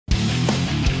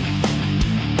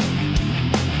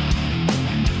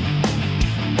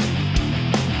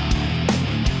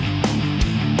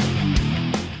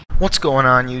What's going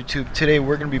on, YouTube? Today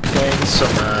we're going to be playing some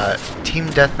Team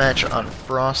Deathmatch on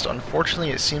Frost.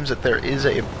 Unfortunately, it seems that there is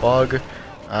a bug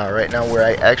right now where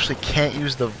I actually can't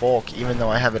use the Volk even though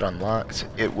I have it unlocked.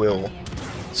 It will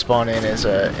spawn in as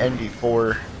a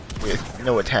NV4 with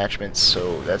no attachments,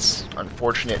 so that's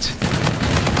unfortunate.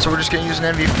 So we're just going to use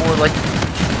an NV4 like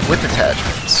with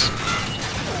attachments.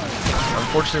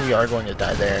 Unfortunately, we are going to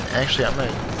die there, and actually I'm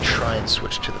going to try and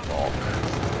switch to the Volk.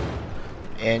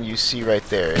 And you see right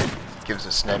there, it gives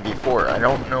us an NV4. I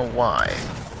don't know why.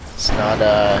 It's not,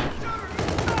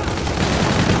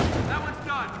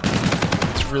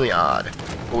 it's really odd.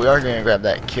 But we are going to grab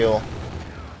that kill.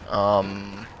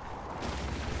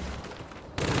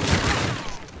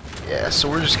 Yeah, so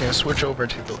we're just going to switch over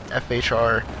to the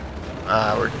FHR.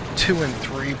 We're 2 and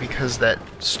 3 because that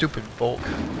stupid Volk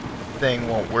thing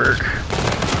won't work.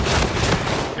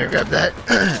 Gonna grab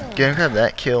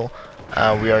that kill.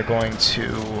 We are going to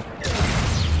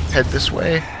head this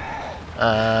way,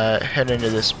 head into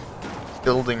this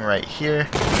building right here,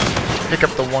 pick up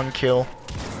the 1 kill,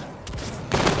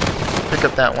 pick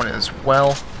up that one as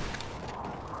well,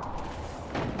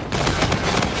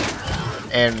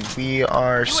 and we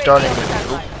are starting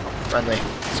to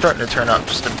turn up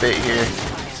just a bit here.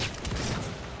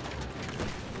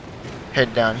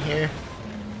 Head down here.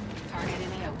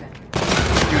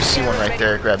 Do see one right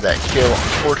there, grab that kill.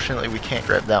 Unfortunately, we can't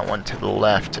grab that one to the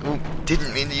left. Ooh,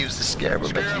 didn't mean to use the Scarab,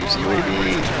 but to use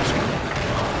UAV.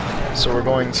 So we're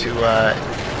going to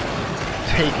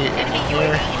take it in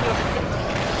here.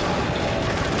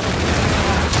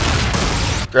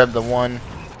 Grab the 1.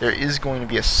 There is going to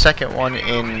be a second one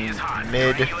in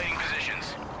mid.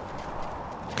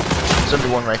 There's only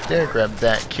one right there, grab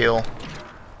that kill.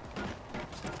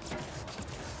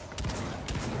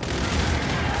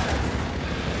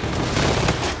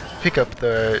 Pick up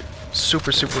the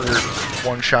super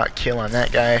one-shot kill on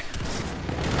that guy.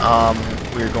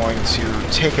 We're going to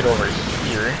take it over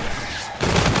here.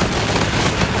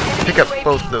 Pick up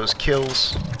both those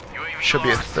kills. Should be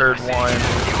a third one.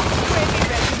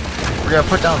 We're gonna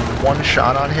put down 1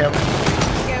 shot on him.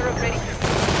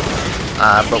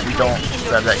 But we don't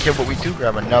grab that kill, but we do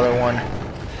grab another one.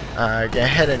 Gonna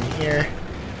head in here.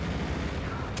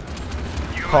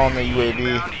 Call in the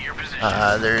UAV.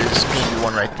 There is going to be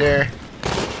one right there.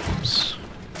 Oops.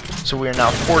 So we are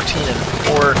now 14 and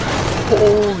 4.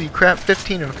 Holy crap,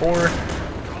 15 and 4.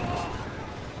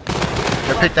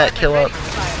 Gonna pick that kill up.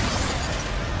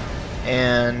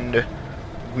 And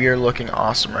we are looking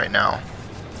awesome right now.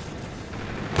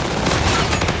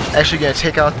 Actually gonna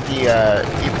take out the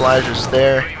equalizers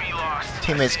there.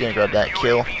 Teammate's gonna grab that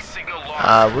kill.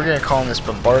 We're gonna call in this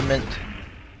bombardment.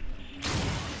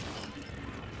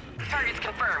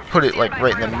 Put it like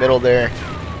right in the middle there.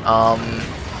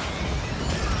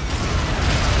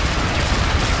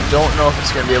 Don't know if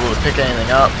it's gonna be able to pick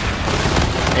anything up.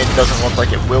 It doesn't look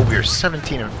like it will. We are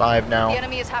 17 and 5 now. The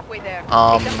enemy is halfway there.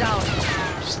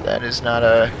 So that is not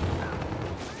a.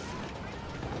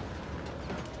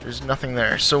 There's nothing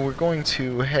there. So we're going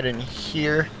to head in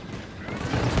here.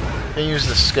 Gonna use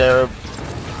the Scarab.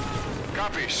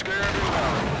 Copy, Scarab.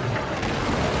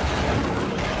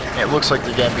 It looks like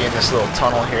they're going to be in this little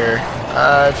tunnel here.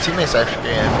 Teammates actually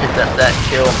going to pick up that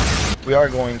kill. We are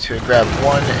going to grab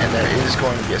 1, and there is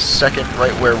going to be a second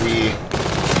right where we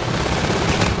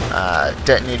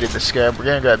detonated the Scarab. We're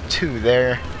going to grab 2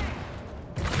 there.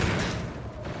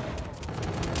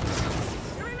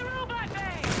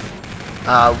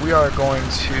 We are going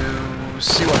to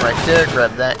see one right there,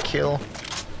 grab that kill.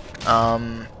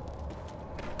 Gonna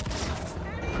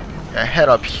head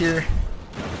up here.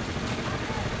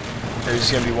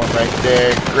 There's gonna be one right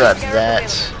there. Grab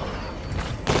that.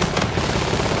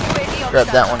 Grab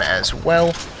that one as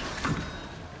well.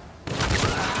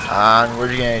 And we're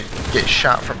gonna get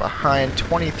shot from behind.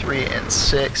 23 and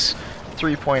 6,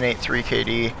 3.83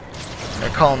 KD.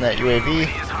 Gonna call in that UAV,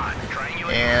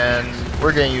 and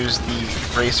we're gonna use the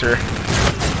racer.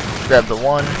 Grab the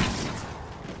 1.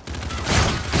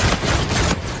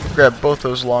 Grab both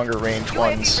those longer range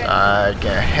ones.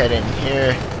 Gonna head in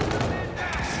here.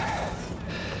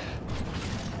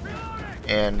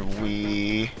 And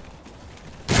we're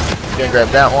gonna grab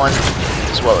that one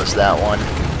as well as that one.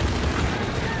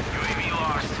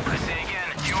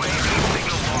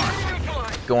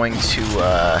 Going to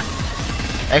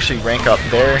actually rank up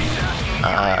there.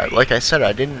 Like I said,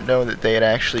 I didn't know that they had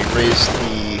actually raised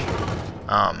the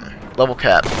level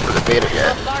cap for the beta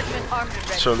yet.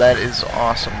 So that is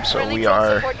awesome. So we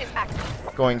are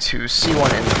going to see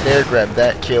one in there, grab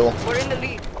that kill.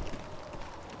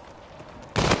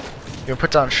 Gonna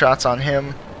put down shots on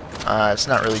him. It's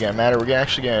not really gonna matter. We're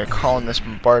actually gonna call in this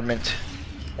bombardment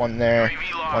One there,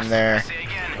 one there,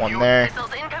 one there.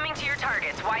 Missiles incoming to your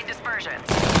targets. Wide dispersion.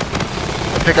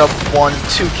 I pick up 1,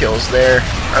 2 kills there.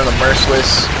 Are the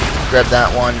merciless. Grab that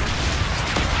one.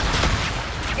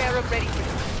 Scarab ready.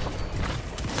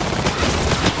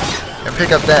 And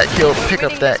pick up that kill. Pick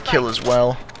up that kill as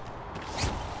well.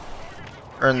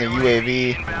 Earn the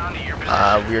UAV.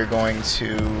 We are going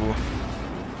to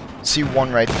see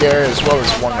one right there as well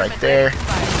as one right there.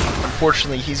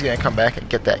 Unfortunately, he's going to come back and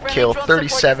get that kill.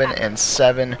 37 and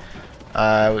 7. It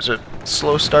was a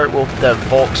slow start with that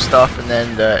Volk stuff, and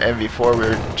then the MV4 we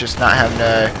were just not having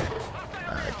a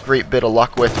great bit of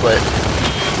luck with, but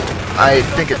I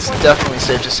think it's definitely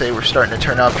safe to say we're starting to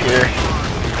turn up here.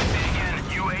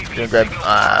 Gonna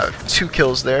grab 2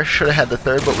 kills there. Should have had the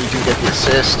third, but we do get the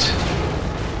assist.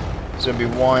 It's gonna be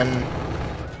 1.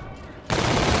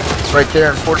 It's right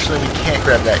there. Unfortunately, we can't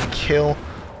grab that kill.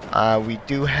 We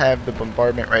do have the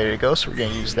bombardment ready to go, so we're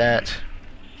gonna use that.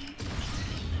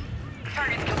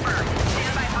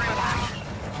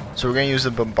 So we're gonna use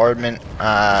the bombardment.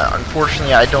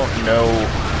 Unfortunately, I don't know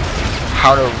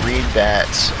how to read that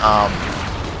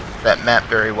that map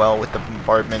very well with the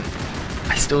bombardment.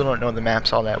 I still don't know the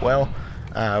maps all that well.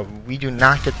 We do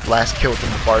not get the last kill with the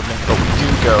bombardment, but we do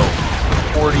go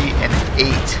 40 and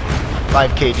 8,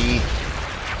 5 KD.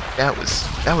 That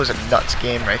was a nuts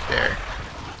game right there.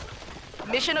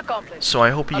 Mission accomplished. So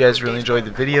I hope you guys really enjoyed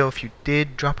the video. If you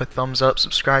did, drop a thumbs up,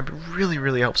 subscribe. It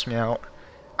really helps me out.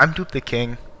 I'm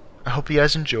Dooptheking. I hope you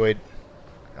guys enjoyed.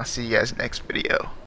 I'll see you guys next video.